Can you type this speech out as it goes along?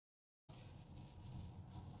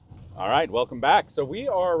All right, welcome back. So we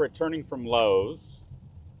are returning from Lowe's.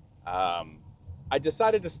 I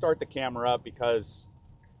decided to start the camera up because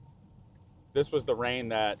this was the rain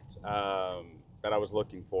that I was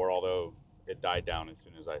looking for, although it died down as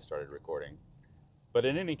soon as I started recording. But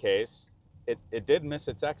in any case, it did miss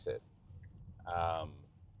its exit. I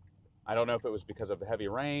don't know if it was because of the heavy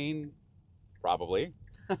rain, probably,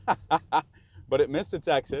 but it missed its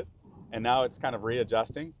exit, and now it's kind of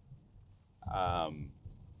readjusting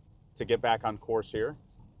to get back on course here,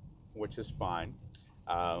 which is fine.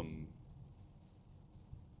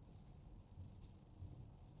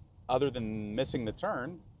 Other than missing the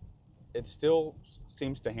turn, it still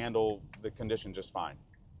seems to handle the condition just fine.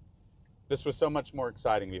 This was so much more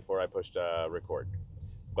exciting before I pushed record.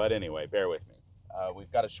 But anyway, bear with me.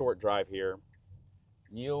 We've got a short drive here.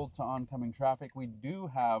 Yield to oncoming traffic. We do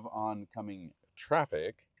have oncoming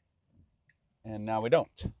traffic, and now we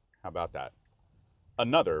don't. How about that?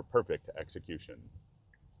 Another perfect execution.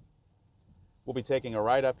 We'll be taking a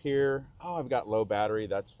right up here. Oh, I've got low battery.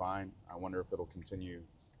 That's fine. I wonder if it'll continue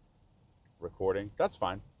recording. That's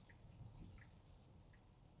fine.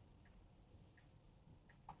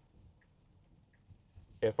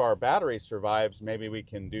 If our battery survives, maybe we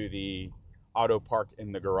can do the AutoPark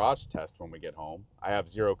in the garage test when we get home. I have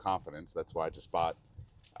zero confidence. That's why I just bought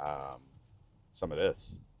some of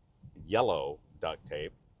this yellow duct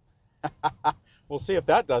tape. We'll see if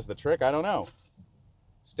that does the trick. I don't know.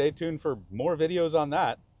 Stay tuned for more videos on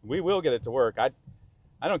that. We will get it to work. I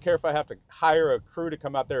don't care if I have to hire a crew to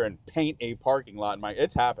come out there and paint a parking lot.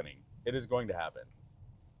 It's happening. It is going to happen.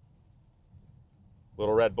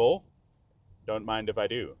 Little Red Bull. Don't mind if I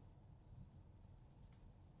do.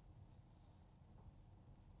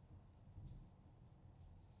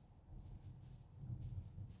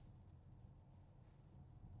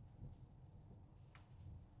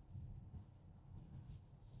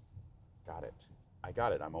 Got it. I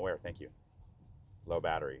got it. I'm aware. Thank you. Low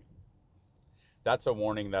battery. That's a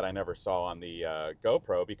warning that I never saw on the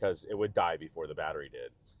GoPro because it would die before the battery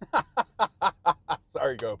did.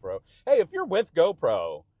 Sorry, GoPro. Hey, if you're with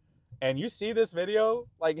GoPro and you see this video,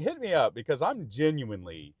 like, hit me up because I'm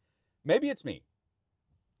genuinely, maybe it's me.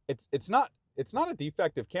 It's not a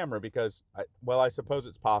defective camera because, I suppose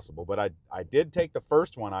it's possible, but I did take the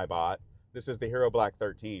first one I bought. This is the Hero Black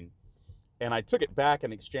 13, and I took it back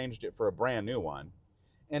and exchanged it for a brand new one.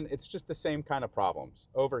 And it's just the same kind of problems.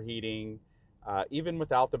 Overheating, even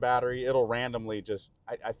without the battery, it'll randomly just,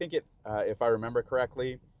 I think it, if I remember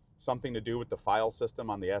correctly, something to do with the file system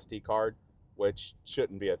on the SD card, which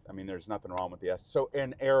shouldn't be, there's nothing wrong with the SD. So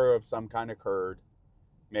an error of some kind occurred,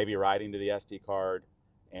 maybe writing to the SD card,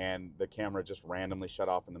 and the camera just randomly shut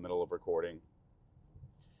off in the middle of recording.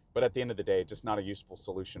 But at the end of the day, just not a useful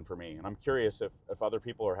solution for me. And I'm curious if other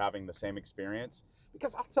people are having the same experience,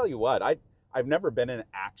 because I'll tell you what, I've never been an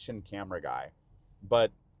action camera guy,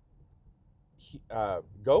 but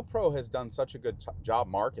GoPro has done such a good job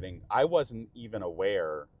marketing. I wasn't even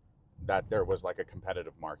aware that there was like a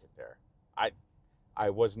competitive market there. I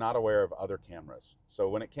was not aware of other cameras. So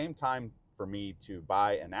when it came time for me to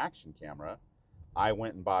buy an action camera, I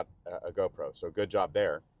went and bought a GoPro. So good job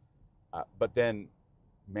there. But then,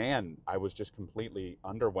 man, I was just completely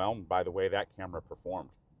underwhelmed by the way that camera performed.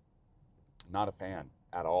 Not a fan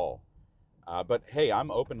at all. But hey, I'm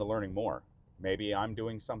open to learning more. Maybe I'm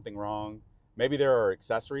doing something wrong. Maybe there are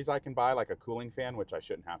accessories I can buy, like a cooling fan, which I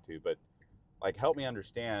shouldn't have to, but like, help me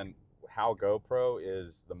understand how GoPro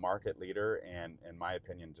is the market leader and, in my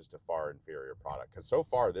opinion, just a far inferior product. Because so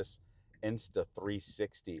far, this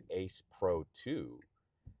Insta360 Ace Pro 2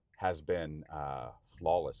 has been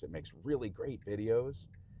flawless. It makes really great videos.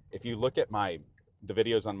 If you look at the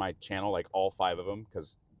videos on my channel, like all 5 of them,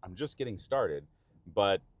 because I'm just getting started,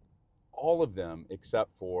 but all of them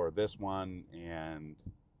except for this one and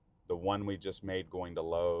the one we just made going to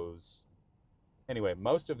Lowe's. Anyway,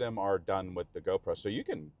 most of them are done with the GoPro, so you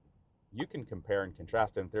can compare and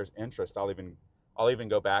contrast. And if there's interest, I'll even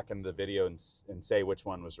go back into the video and say which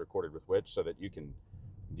one was recorded with which, so that you can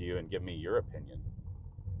view and give me your opinion.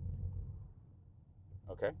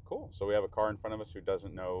 Okay, cool. So we have a car in front of us who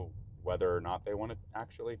doesn't know whether or not they want to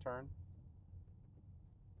actually turn.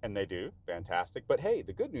 And they do. Fantastic. But hey,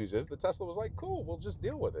 the good news is the Tesla was like, cool, we'll just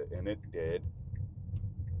deal with it. And it did.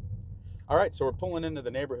 All right, so we're pulling into the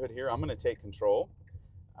neighborhood here. I'm going to take control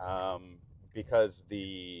because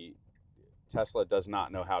the Tesla does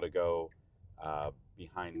not know how to go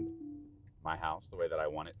behind my house the way that I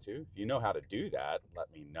want it to. If you know how to do that,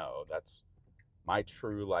 let me know. That's my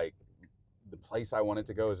true, the place I want it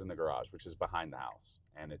to go is in the garage, which is behind the house.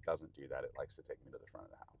 And it doesn't do that. It likes to take me to the front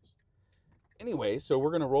of the house. Anyway, so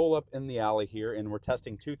we're going to roll up in the alley here, and we're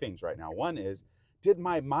testing two things right now. One is, did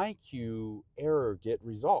my MyQ error get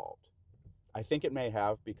resolved? I think it may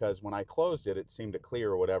have, because when I closed it, it seemed to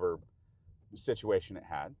clear whatever situation it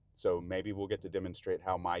had. So maybe we'll get to demonstrate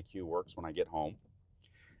how MyQ works when I get home.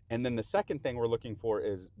 And then the second thing we're looking for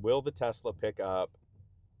is, will the Tesla pick up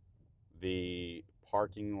the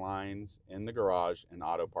parking lines in the garage and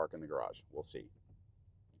AutoPark in the garage? We'll see.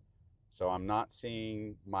 So I'm not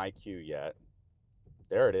seeing MyQ yet.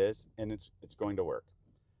 There it is, and it's going to work.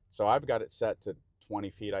 So I've got it set to 20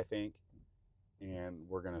 feet, I think, and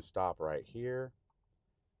we're going to stop right here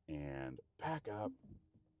and back up,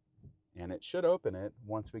 and it should open it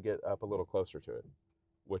once we get up a little closer to it,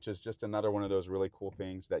 which is just another one of those really cool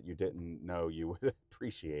things that you didn't know you would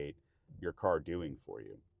appreciate your car doing for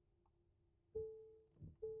you.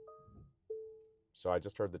 So I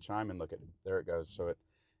just heard the chime, and look at it. There it goes. So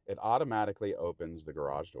it automatically opens the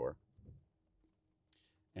garage door.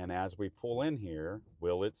 And as we pull in here,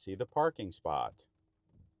 will it see the parking spot?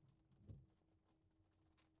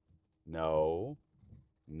 No,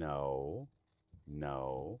 no,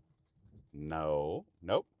 no, no,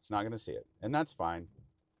 nope, it's not going to see it. And that's fine.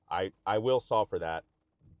 I will solve for that,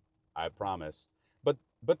 I promise.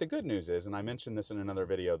 But the good news is, and I mentioned this in another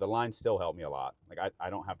video, the lines still help me a lot. Like I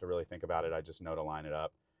don't have to really think about it. I just know to line it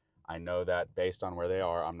up. I know that based on where they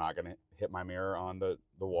are, I'm not going to hit my mirror on the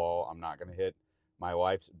wall. I'm not going to hit my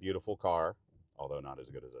wife's beautiful car, although not as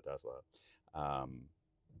good as a Tesla.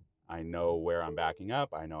 I know where I'm backing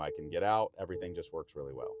up. I know I can get out. Everything just works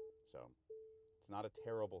really well. So it's not a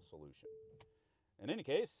terrible solution. In any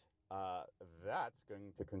case, that's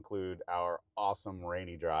going to conclude our awesome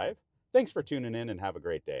rainy drive. Thanks for tuning in, and have a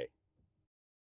great day.